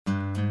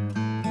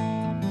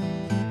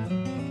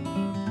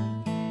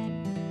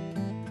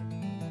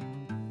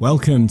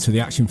Welcome to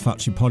the Action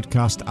Factory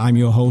podcast. I'm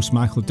your host,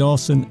 Michael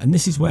Dawson, and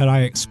this is where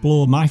I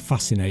explore my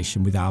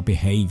fascination with our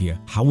behaviour,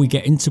 how we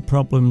get into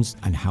problems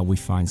and how we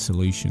find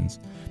solutions.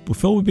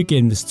 Before we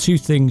begin, there's two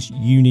things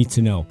you need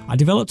to know. I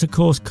developed a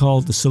course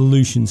called the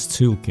Solutions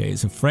Toolkit.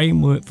 It's a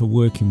framework for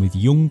working with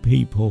young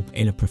people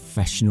in a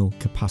professional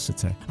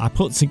capacity. I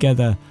put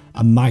together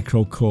a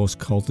micro course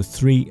called the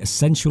 3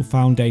 Essential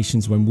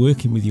Foundations when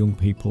working with young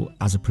people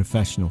as a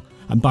professional.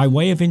 And by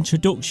way of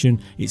introduction,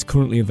 it's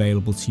currently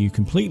available to you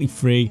completely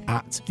free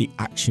at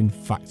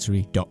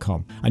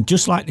theactionfactory.com. And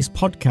just like this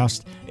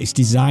podcast, it's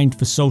designed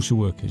for social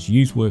workers,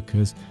 youth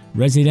workers,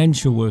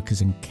 residential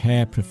workers and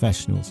care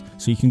professionals.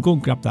 So you can go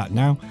and grab that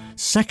now.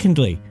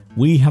 Secondly,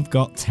 we have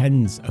got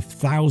tens of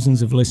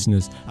thousands of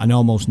listeners and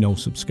almost no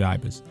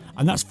subscribers.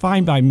 And that's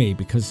fine by me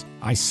because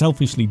I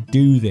selfishly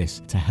do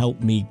this to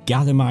help me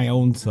gather my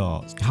own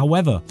thoughts.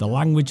 However, the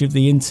language of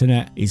the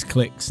internet is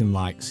clicks and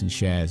likes and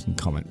shares and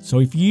comments. So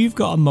if you've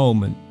got a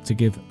moment to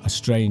give a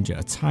stranger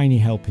a tiny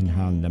helping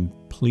hand, then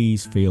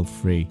please feel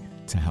free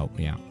to help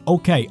me out.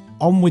 Okay,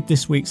 on with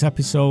this week's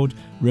episode.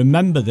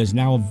 Remember, there's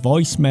now a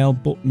voicemail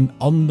button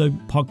on the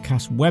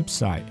podcast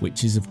website,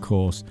 which is, of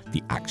course,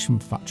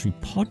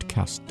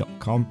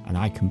 theactionfactorypodcast.com, and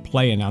I can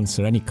play and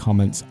answer any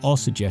comments or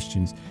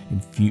suggestions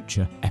in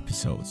future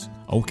episodes.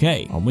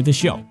 Okay, on with the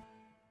show.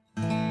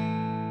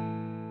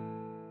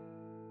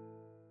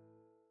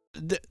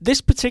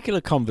 This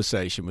particular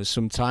conversation was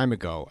some time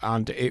ago,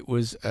 and it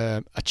was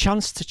a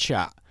chance to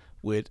chat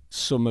with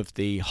some of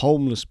the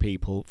homeless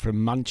people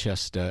from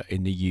Manchester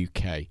in the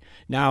UK.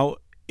 Now,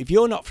 if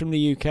you're not from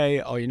the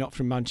UK or you're not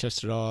from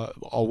Manchester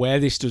or where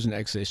this doesn't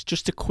exist,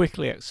 just to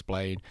quickly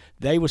explain,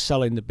 they were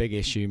selling the Big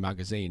Issue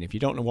magazine. If you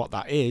don't know what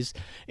that is,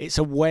 it's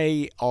a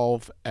way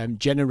of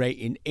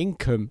generating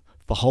income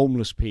for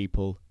homeless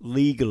people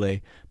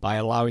legally by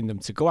allowing them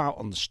to go out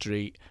on the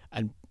street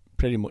and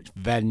pretty much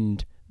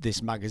vend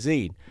this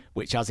magazine,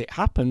 which, as it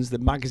happens, the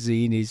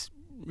magazine is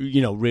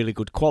really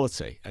good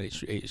quality, and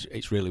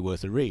it's really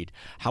worth a read.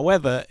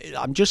 However,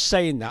 I'm just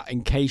saying that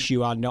in case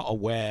you are not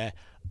aware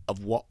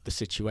of what the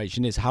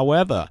situation is.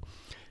 However,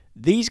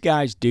 these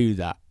guys do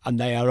that, and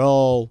they are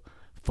all,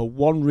 for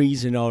one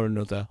reason or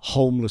another,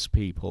 homeless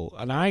people.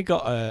 And I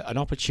got an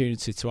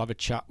opportunity to have a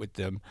chat with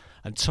them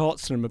and talk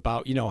to them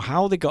about,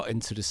 how they got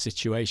into the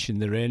situation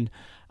they're in,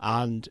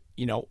 and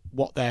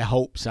what their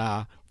hopes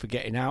are for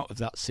getting out of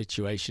that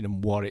situation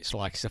and what it's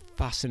like. It's a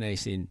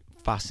fascinating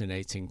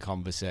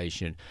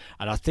conversation,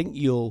 and I think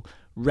you'll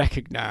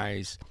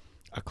recognize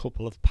a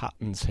couple of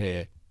patterns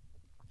here.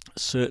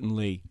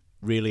 Certainly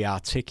really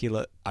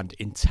articulate and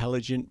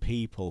intelligent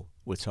people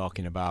we're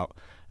talking about,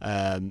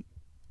 and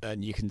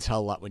you can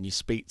tell that when you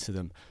speak to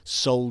them.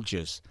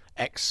 Soldiers,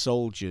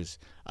 ex-soldiers,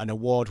 an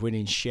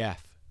award-winning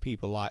chef,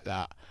 people like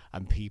that,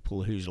 and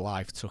people whose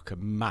life took a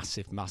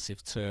massive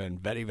turn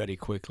very, very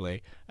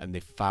quickly, and they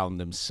found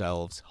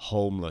themselves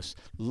homeless.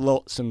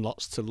 Lots and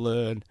lots to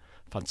learn.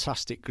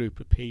 Fantastic group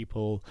of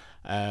people.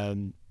 I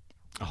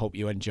hope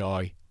you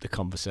enjoy the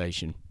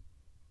conversation.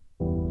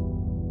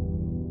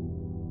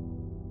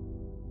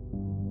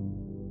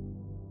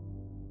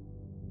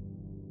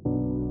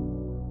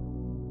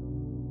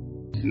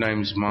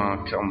 Name's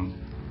Mark. I'm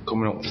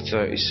coming up for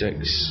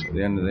 36 at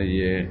the end of the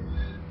year.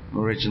 I'm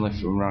originally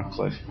from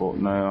Radcliffe, but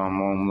now I'm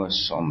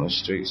homeless on the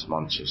streets of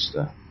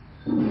Manchester.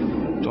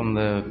 Done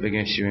the Big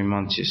Issue in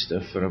Manchester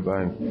for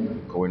about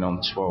going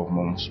on 12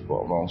 months,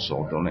 but I've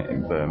also done it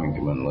in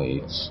Birmingham and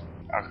Leeds.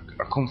 I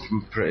come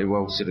from a pretty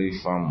well-to-do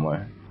family.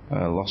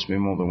 Lost my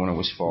mother when I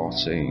was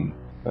 14.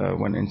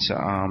 Went into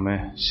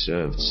army,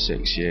 served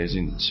 6 years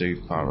in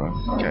 2 para,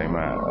 came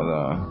out of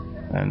there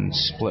and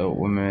split up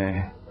with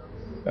my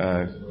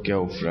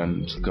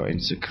girlfriend, got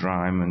into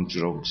crime and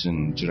drugs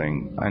and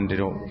drink. I ended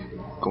up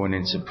going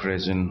into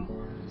prison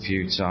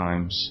few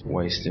times,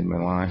 wasting my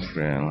life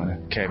really.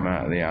 Came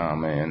out of the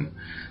army and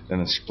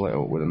then I split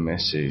up with a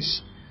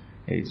missus.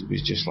 It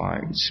was just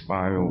like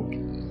spiraled,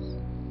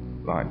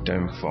 like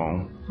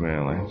downfall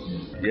really.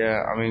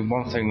 Yeah, I mean,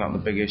 one thing that the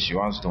Big Issue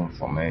has done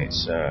for me,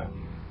 it's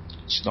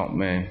stopped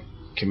me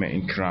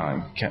committing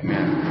crime, kept me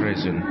out of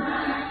prison.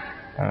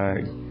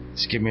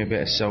 It's given me a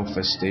bit of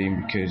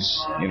self-esteem because,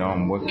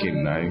 I'm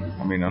working now.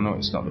 I mean, I know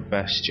it's not the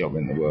best job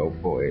in the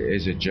world, but it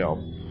is a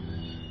job.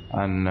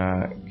 And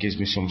gives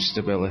me some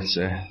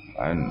stability,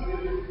 and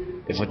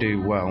if I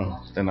do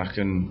well, then I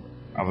can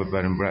have a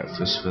bed and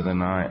breakfast for the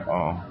night,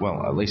 or,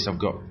 well, at least I've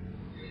got,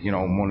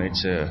 money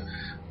to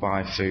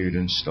buy food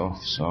and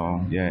stuff.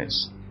 So yeah,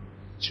 it's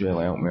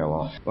really helped me a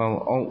lot.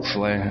 Well,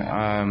 hopefully,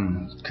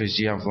 because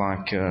you have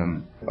like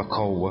a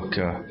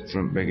co-worker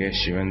from Big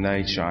Issue, and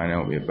they try and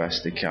help you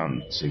best they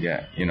can to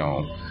get,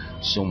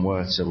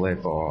 somewhere to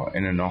live or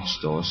in an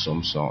hostel of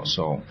some sort.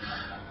 So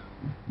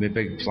my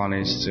big plan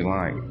is to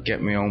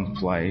get my own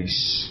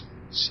place,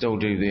 still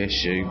do the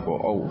issue, but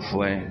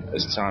hopefully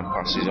as time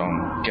passes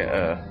on, get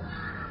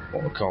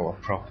what we call a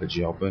proper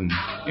job and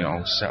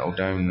settle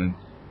down and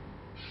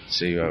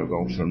see where we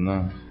go from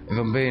there. If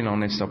I'm being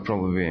honest, I'll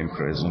probably be in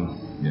prison.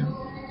 Yeah.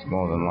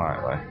 More than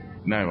likely.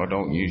 No, I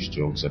don't use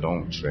drugs, I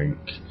don't drink.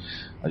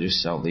 I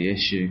just sell the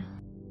issue.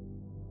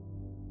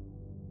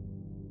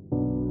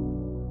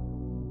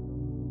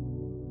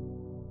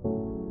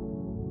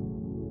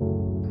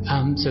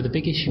 So the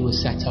Big Issue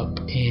was set up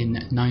in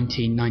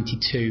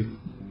 1992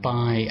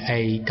 by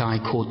a guy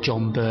called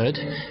John Bird,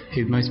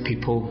 who most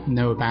people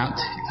know about.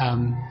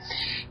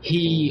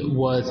 He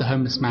was a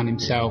homeless man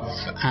himself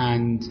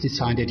and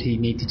decided he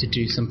needed to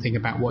do something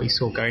about what he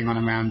saw going on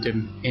around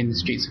him in the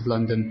streets of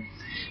London.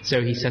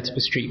 So he set up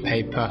a street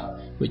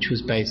paper which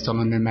was based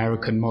on an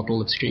American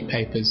model of street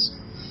papers.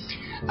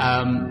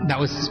 That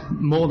was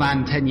more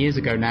than 10 years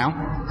ago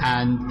now,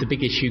 and the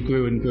Big Issue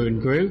grew and grew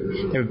and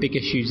grew. There are big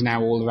issues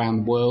now all around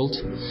the world,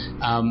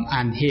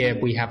 and here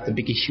we have the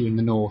Big Issue in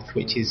the north,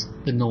 which is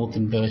the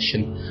northern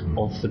version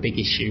of the Big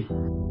Issue.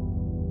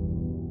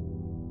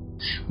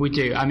 We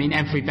do. I mean,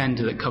 every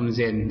vendor that comes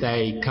in,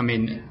 they come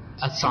in,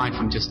 aside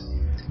from just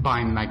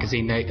buying the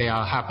magazine, they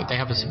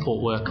have a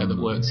support worker that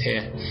works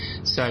here.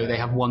 So they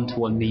have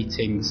one-to-one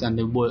meetings, and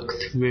they work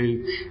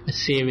through a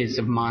series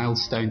of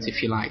milestones,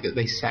 if you like, that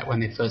they set when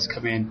they first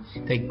come in.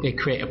 They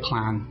create a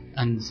plan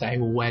and say,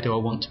 well, where do I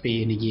want to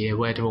be in a year?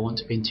 Where do I want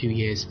to be in 2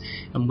 years?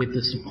 And with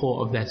the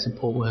support of their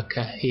support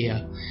worker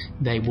here,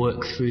 they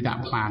work through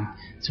that plan.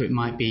 So it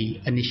might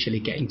be initially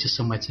getting to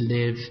somewhere to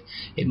live,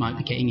 it might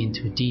be getting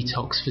into a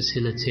detox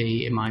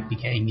facility, it might be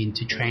getting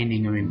into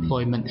training or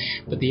employment,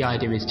 but the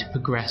idea is to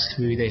progress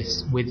through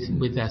this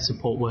with their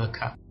support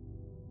worker.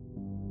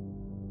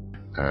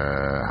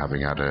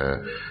 Having had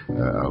a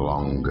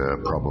long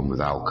problem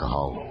with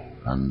alcohol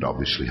and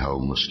obviously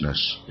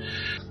homelessness,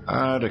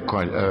 I had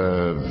quite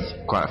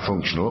a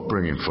functional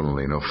upbringing,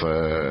 funnily enough.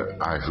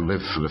 I've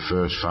lived for the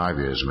first 5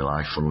 years of my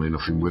life, funnily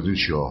enough, in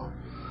Wythenshawe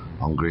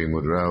on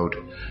Greenwood Road.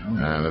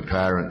 My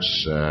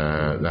parents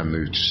then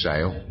moved to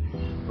Sale,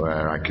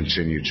 where I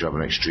continued to have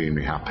an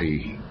extremely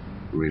happy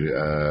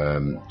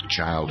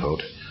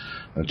childhood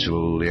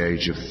until the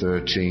age of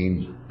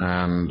 13,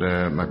 and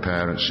my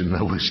parents in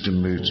their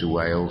wisdom moved to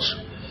Wales,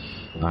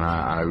 and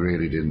I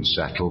really didn't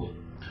settle.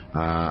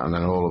 And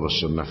then all of a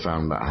sudden I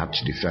found that I had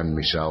to defend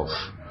myself.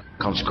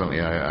 Consequently,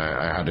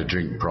 I had a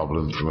drink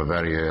problem from a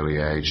very early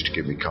age to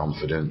give me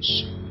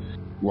confidence.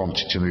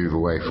 Wanted to move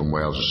away from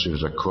Wales as soon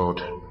as I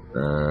could.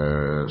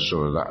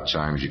 So at that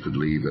time, you could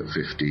leave at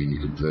 15, you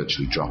could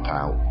virtually drop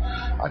out.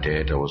 I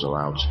did, I was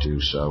allowed to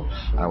do so.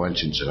 I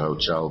went into the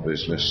hotel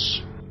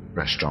business,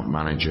 restaurant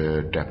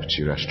manager,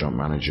 deputy restaurant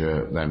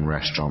manager, then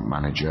restaurant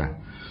manager.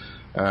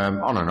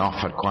 On and off,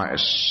 had quite a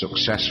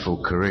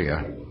successful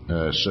career,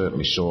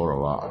 certainly saw a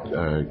lot.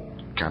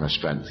 Kind of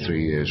spent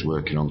 3 years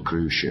working on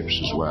cruise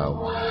ships as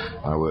well.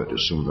 I worked at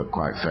some of the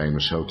quite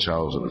famous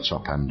hotels at the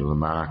top end of the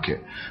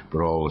market,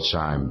 but all the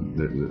time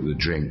the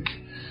drink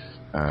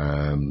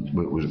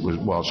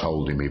was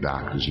holding me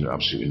back. There's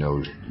absolutely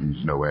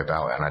no way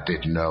about it, and I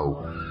did know,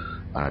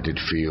 and I did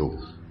feel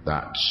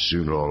that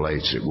sooner or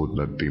later it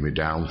would be my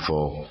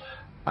downfall.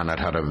 And I'd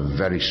had a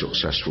very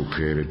successful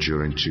period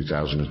during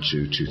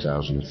 2002,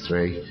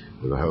 2003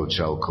 with a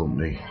hotel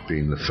company,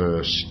 being the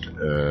first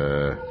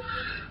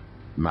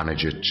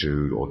manager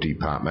to, or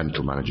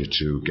departmental manager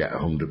to, get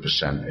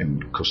 100%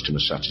 in customer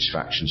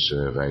satisfaction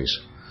surveys.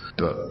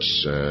 But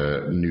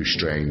new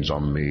strains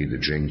on me, the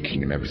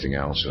drinking and everything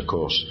else. And of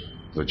course,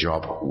 the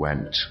job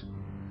went.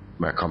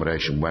 My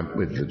accommodation went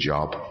with the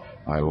job.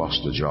 I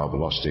lost the job, I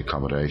lost the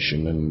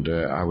accommodation, and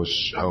I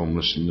was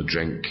homeless, and the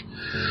drink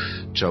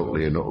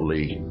totally and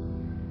utterly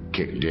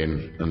kicked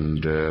in,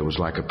 and was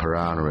like a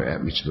piranha. It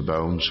ate me to the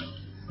bones,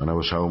 and I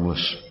was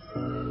homeless.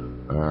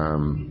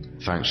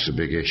 Thanks to the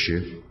Big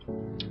Issue,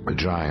 the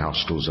dry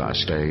hostels that I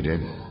stayed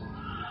in,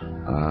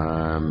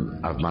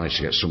 I've managed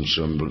to get some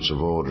semblance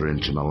of order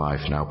into my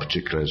life now,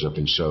 particularly as I've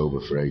been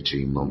sober for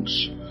 18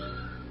 months.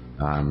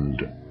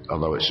 And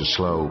although it's a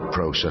slow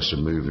process of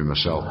moving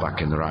myself back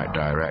in the right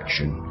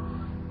direction,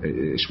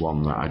 it's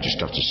one that I just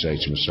have to say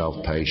to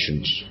myself,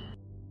 patience.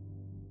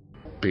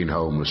 Being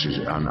homeless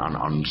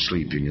and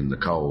sleeping in the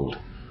cold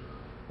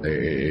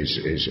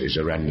is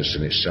horrendous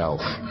in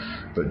itself,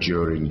 but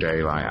during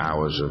daylight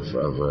hours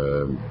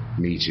of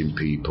meeting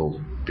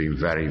people, being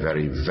very,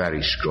 very,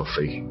 very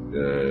scruffy,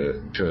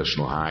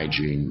 personal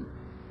hygiene,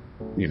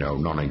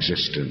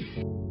 non-existent.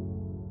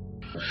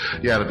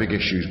 Yeah, the Big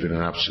Issue's been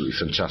an absolutely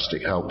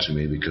fantastic help to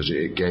me because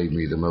it gave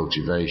me the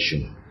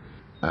motivation.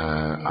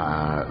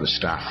 The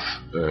staff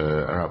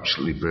are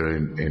absolutely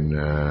brilliant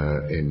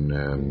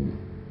in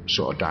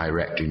sort of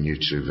directing you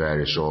to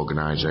various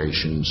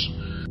organisations.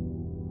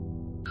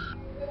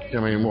 I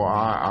mean,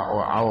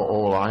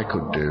 all I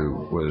could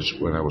do was,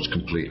 when I was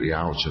completely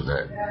out of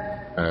it,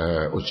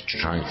 was to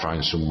try and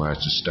find somewhere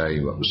to stay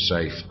that was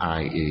safe,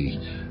 i.e.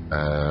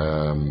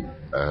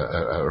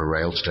 a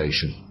rail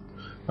station,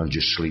 and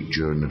just sleep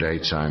during the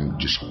daytime,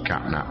 just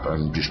catnap,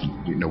 and just,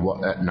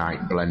 at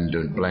night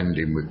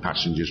blending with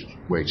passengers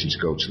waiting to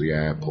go to the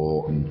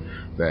airport and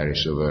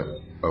various other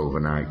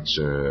overnight.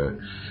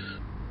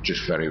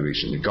 Just very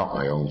recently got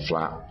my own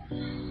flat.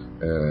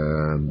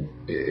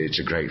 It's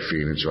a great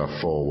feeling to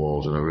have 4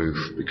 walls and a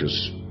roof,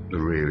 because there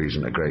really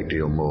isn't a great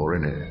deal more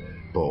in it.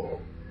 But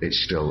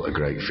it's still a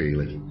great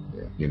feeling,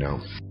 you know.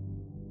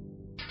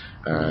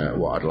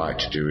 What I'd like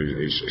to do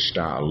is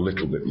start a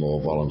little bit more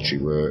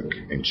voluntary work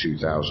in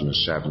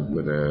 2007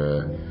 with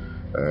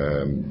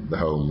the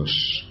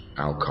homeless,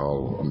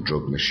 alcohol and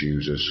drug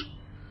misusers.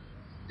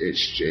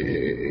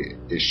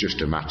 It's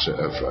just a matter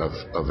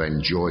of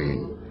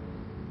enjoying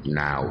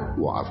now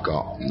what I've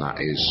got, and that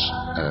is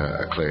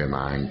a clear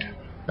mind,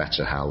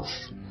 better health.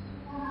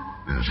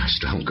 I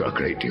still haven't got a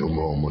great deal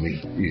more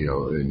money. You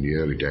know, in the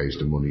early days,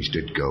 the monies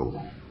did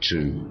go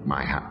to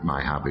my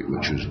habit,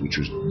 which was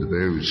the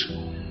booze.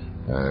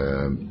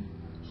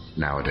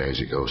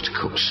 Nowadays, it goes to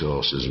cup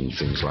saucers and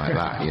things like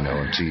that, you know,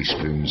 and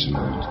teaspoons and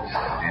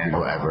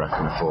whatever I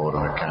can afford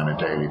on a kind of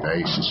daily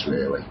basis,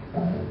 really.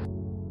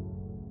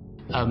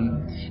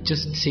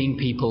 Just seeing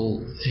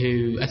people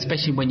who,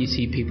 especially when you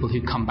see people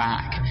who come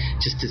back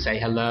just to say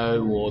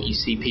hello, or you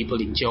see people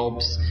in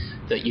jobs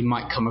that you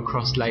might come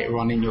across later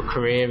on in your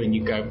career and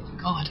you go,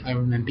 God, I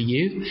remember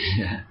you.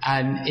 Yeah.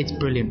 And it's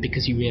brilliant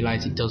because you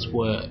realise it does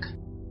work.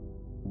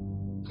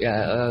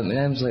 Yeah, my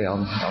name's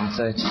Leon, I'm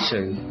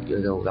 32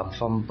 years old, I'm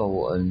from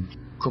Bolton.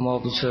 Come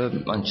over to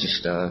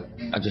Manchester,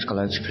 I just got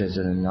out of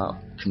prison and that,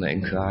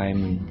 committing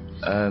crime.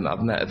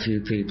 I've met a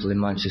few people in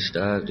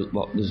Manchester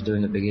what was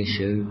doing a big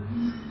issue,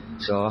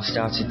 so I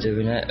started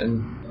doing it,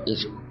 and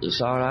it's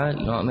alright,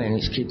 you know what I mean,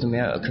 it's keeping me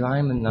out of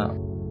crime and that.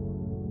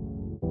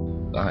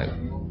 Like,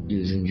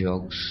 using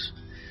drugs,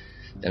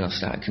 then I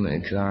started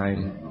committing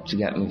crime to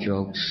get me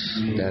drugs,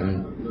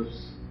 then,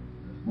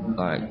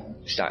 like,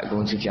 started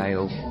going to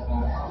jail,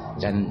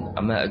 then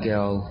I met a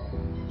girl,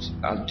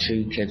 I had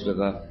 2 kids with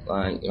her,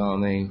 like, you know what I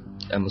mean,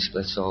 and we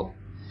split up,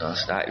 and I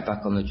started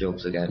back on the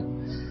drugs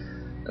again.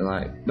 And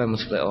like, when we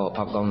split up,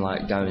 I've gone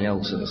like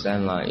downhill since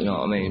then, like, you know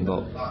what I mean,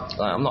 but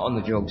like, I'm not on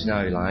the drugs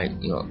now, like,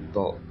 you know,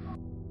 but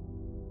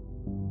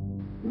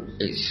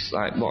it's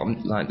like what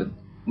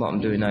I'm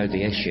doing now,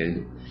 the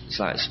issue, it's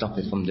like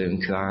stopping from doing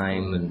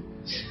crime, and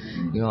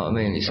you know what I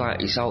mean, it's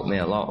like, it's helped me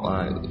a lot,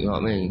 like, you know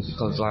what I mean,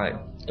 because like,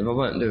 if I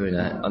weren't doing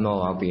it, I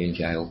know I'll be in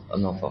jail, I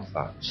know for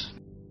facts.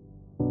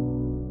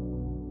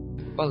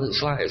 Well,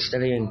 it's like a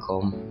steady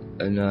income,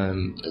 and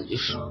it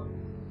just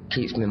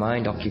keeps my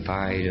mind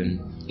occupied,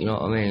 and you know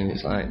what I mean?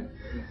 It's like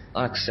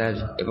I said,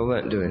 if I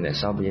weren't doing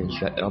this, I'll be in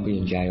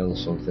jail or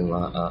something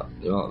like that.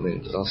 You know what I mean?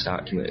 Because I'll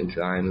start committing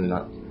crime and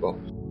that. But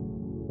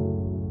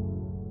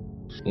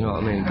you know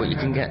what I mean? But you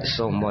can get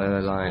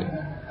somewhere like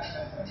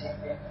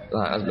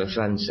as my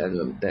friend said,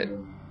 a bit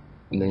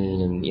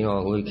mean, and you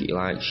know, look at you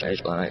like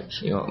shit, like,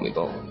 you know what I mean?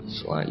 But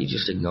it's like you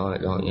just ignore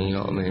it, don't you? You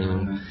know what I mean?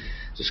 And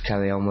just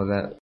carry on with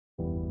it.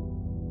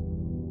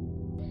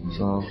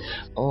 So,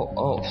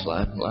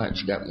 hopefully, like,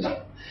 to get me,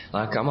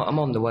 like, I'm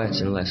on the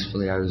waiting list for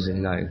the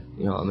housing now,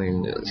 you know what I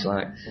mean, it's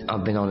like,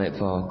 I've been on it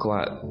for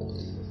quite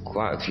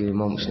a few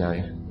months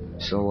now,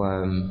 so,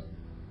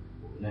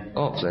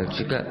 hopefully,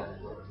 to get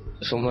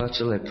somewhere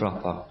to live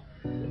proper,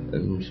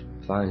 and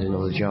find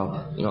another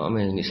job, you know what I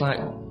mean, it's like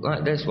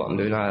this, what I'm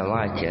doing, I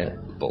like it,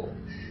 but,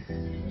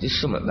 just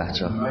something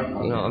better,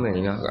 you know what I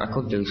mean, I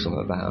could do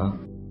something better.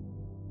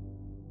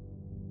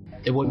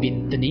 There won't be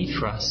the need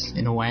for us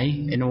in a way.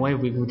 In a way,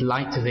 we would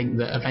like to think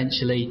that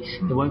eventually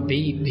there won't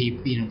be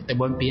people, you know, there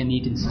won't be a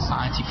need in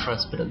society for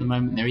us, but at the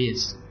moment there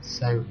is.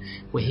 So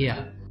we're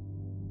here.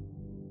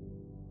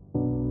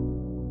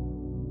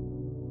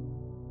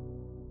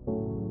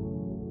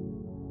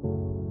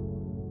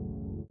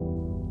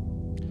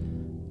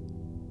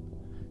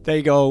 There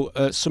you go,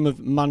 some of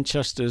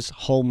Manchester's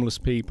homeless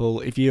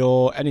people. If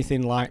you're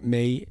anything like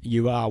me,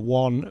 you are,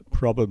 1,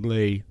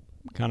 probably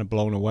kind of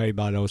blown away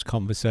by those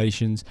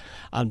conversations,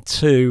 and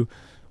 2,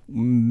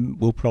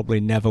 we'll probably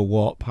never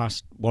walk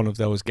past one of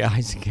those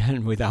guys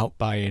again without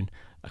buying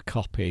a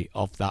copy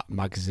of that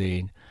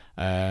magazine.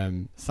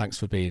 Thanks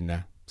for being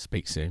there.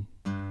 Speak soon.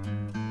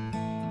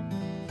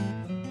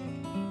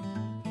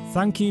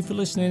 Thank you for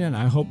listening, and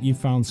I hope you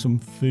found some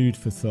food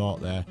for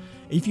thought there.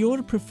 If you're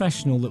a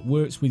professional that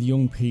works with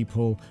young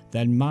people,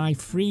 then my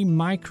free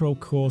micro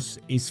course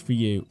is for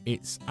you.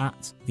 It's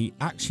at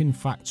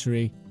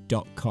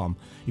theactionfactory.com.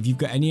 If you've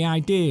got any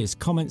ideas,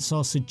 comments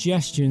or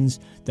suggestions,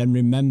 then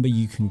remember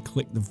you can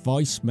click the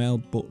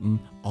voicemail button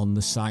on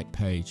the site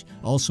page.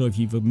 Also, if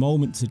you've a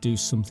moment to do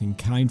something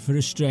kind for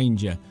a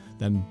stranger,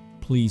 then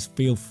please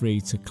feel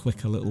free to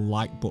click a little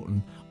like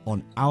button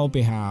on our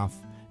behalf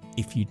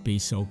if you'd be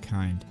so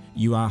kind.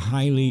 You are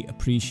highly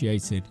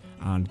appreciated,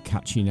 and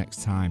catch you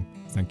next time.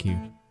 Thank you.